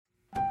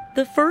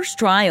The first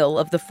trial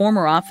of the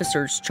former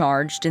officers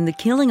charged in the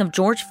killing of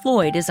George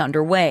Floyd is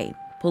underway.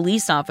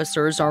 Police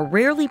officers are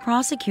rarely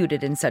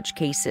prosecuted in such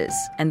cases,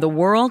 and the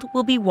world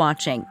will be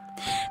watching.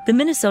 The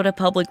Minnesota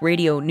Public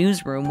Radio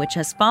newsroom, which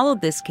has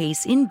followed this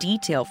case in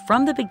detail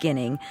from the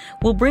beginning,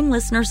 will bring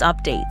listeners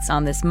updates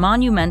on this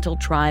monumental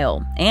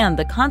trial and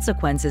the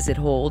consequences it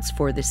holds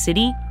for the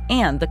city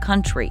and the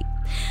country.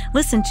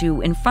 Listen to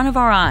In Front of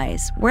Our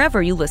Eyes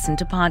wherever you listen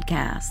to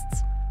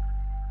podcasts.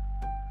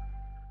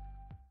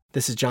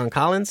 This is John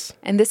Collins.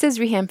 And this is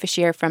Riham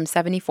Fashir from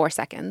 74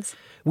 Seconds.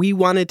 We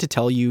wanted to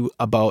tell you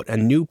about a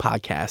new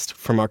podcast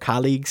from our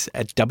colleagues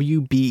at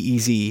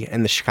WBEZ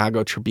and the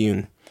Chicago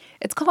Tribune.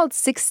 It's called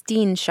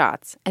 16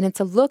 Shots, and it's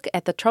a look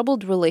at the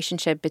troubled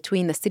relationship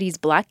between the city's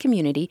Black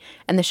community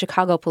and the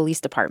Chicago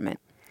Police Department.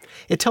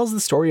 It tells the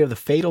story of the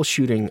fatal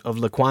shooting of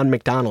Laquan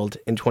McDonald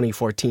in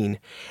 2014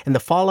 and the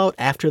fallout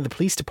after the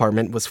police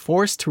department was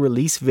forced to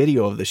release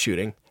video of the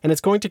shooting. And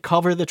it's going to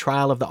cover the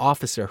trial of the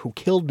officer who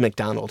killed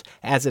McDonald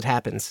as it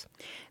happens.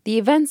 The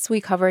events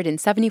we covered in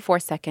 74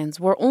 Seconds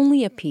were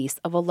only a piece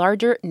of a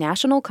larger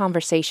national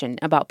conversation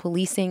about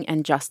policing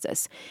and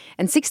justice.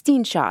 And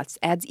 16 Shots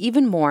adds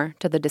even more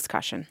to the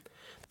discussion.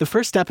 The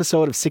first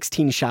episode of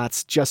 16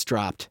 Shots just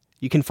dropped.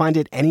 You can find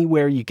it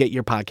anywhere you get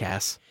your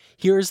podcasts.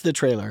 Here's the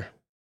trailer.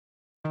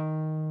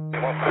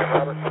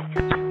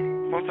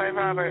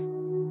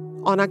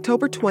 On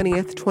October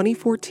 20th,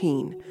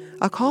 2014,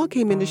 a call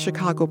came into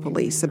Chicago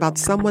police about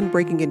someone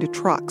breaking into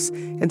trucks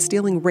and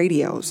stealing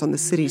radios on the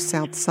city's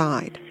south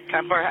side.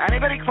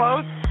 Anybody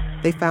close?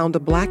 They found a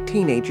Black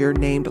teenager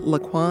named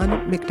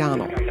Laquan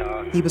McDonald.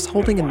 He was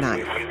holding a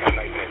knife.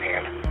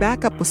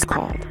 Backup was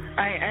called.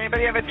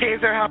 Anybody have a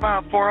taser? How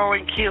about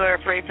 40 in Keeler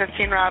for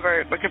 815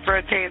 Robert? Looking for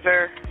a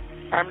taser.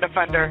 Armed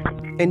offender.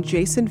 And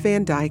Jason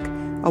Van Dyke,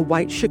 a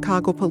white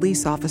Chicago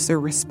police officer,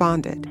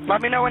 responded.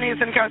 Let me know when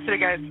he's in custody,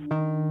 guys.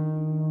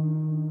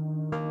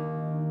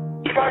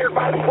 Fired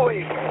by the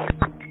police.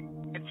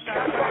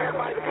 Fired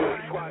by the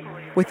police squad.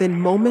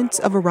 Within moments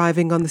of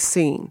arriving on the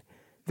scene,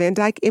 Van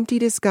Dyke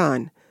emptied his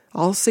gun,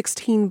 all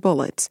 16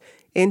 bullets,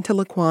 into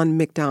Laquan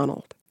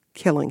McDonald,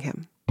 killing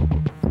him.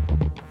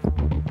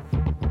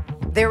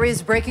 There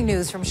is breaking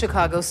news from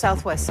Chicago's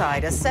southwest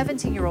side. A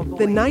 17-year-old boy...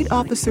 The night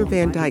Officer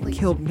Van Dyke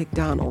killed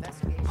McDonald,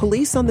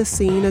 police on the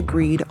scene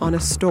agreed on a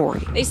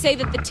story. They say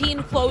that the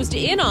teen closed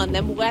in on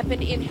them,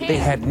 weapon in hand. They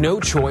had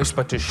no choice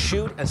but to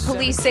shoot a...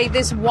 Police say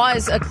this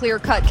was a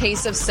clear-cut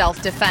case of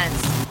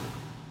self-defense.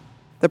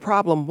 The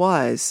problem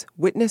was,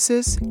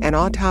 witnesses, an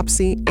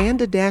autopsy,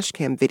 and a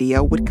dashcam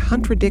video would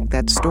contradict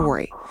that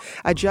story.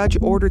 A judge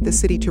ordered the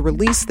city to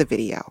release the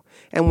video,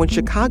 and when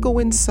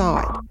Chicagoans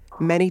saw it,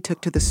 many took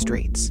to the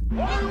streets.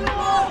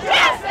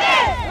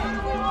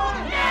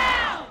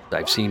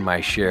 I've seen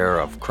my share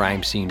of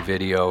crime scene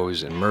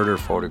videos and murder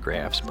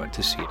photographs, but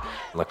to see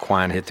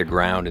Laquan hit the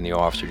ground and the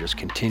officer just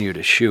continue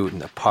to shoot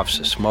and the puffs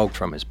of smoke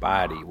from his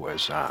body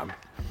was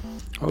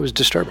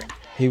disturbing.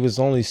 He was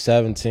only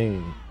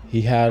 17.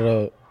 He had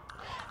a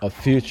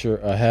future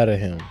ahead of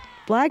him.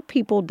 Black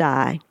people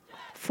die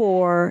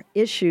for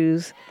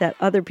issues that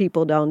other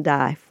people don't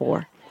die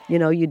for. You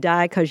know, you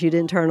die because you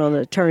didn't turn on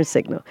the turn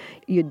signal.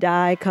 You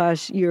die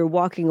because you're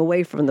walking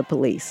away from the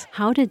police.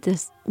 How did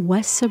this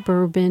West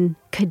Suburban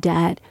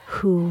cadet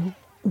who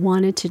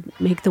wanted to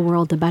make the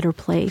world a better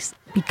place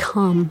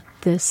become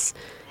this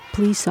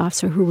police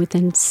officer who,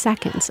 within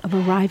seconds of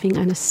arriving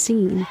on a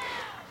scene,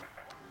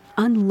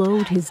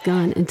 unload his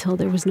gun until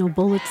there was no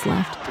bullets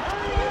left?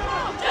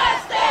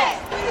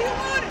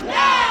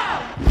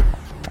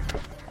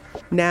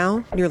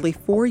 Now, nearly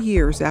 4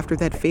 years after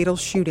that fatal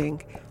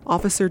shooting,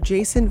 Officer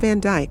Jason Van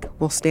Dyke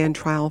will stand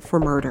trial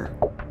for murder.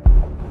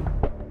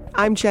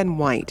 I'm Jen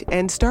White,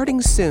 and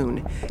starting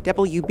soon,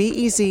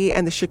 WBEZ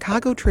and the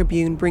Chicago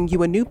Tribune bring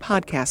you a new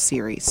podcast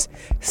series,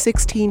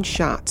 16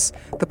 Shots,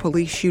 the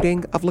police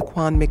shooting of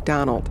Laquan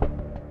McDonald.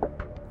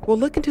 We'll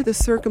look into the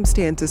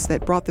circumstances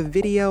that brought the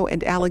video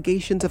and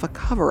allegations of a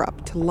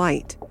cover-up to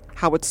light,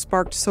 how it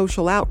sparked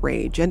social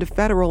outrage and a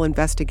federal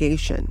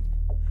investigation.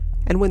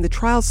 And when the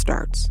trial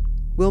starts,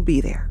 we'll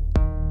be there.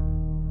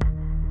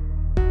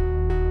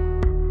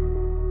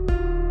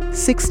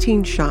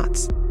 16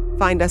 Shots.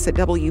 Find us at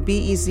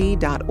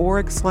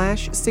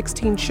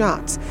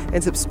wbez.org/16shots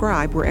and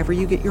subscribe wherever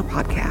you get your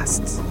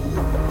podcasts.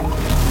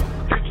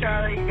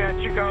 Charlie, got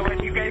you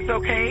going. You guys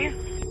okay?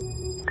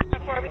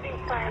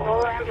 Everything's fine.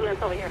 Roll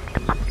ambulance over here.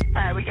 All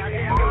right, we got the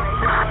ambulance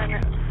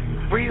going.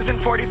 We're using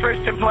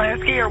 41st and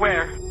Pulaski or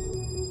where?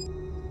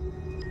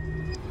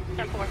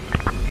 10-4.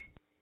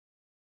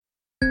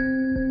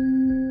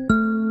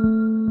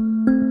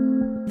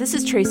 This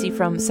is Tracy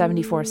from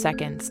 74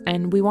 Seconds,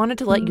 and we wanted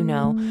to let you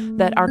know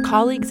that our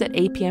colleagues at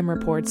APM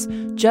Reports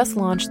just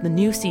launched the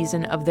new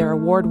season of their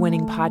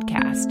award-winning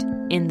podcast,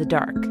 In the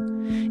Dark.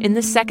 In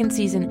this second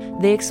season,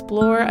 they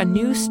explore a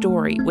new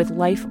story with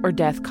life or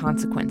death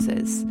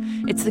consequences.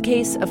 It's the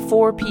case of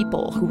 4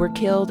 people who were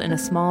killed in a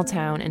small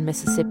town in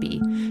Mississippi,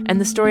 and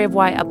the story of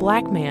why a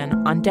Black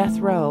man on death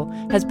row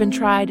has been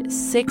tried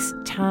 6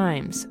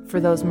 times for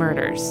those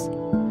murders.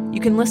 You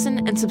can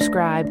listen and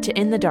subscribe to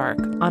In the Dark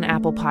on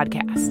Apple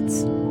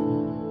Podcasts.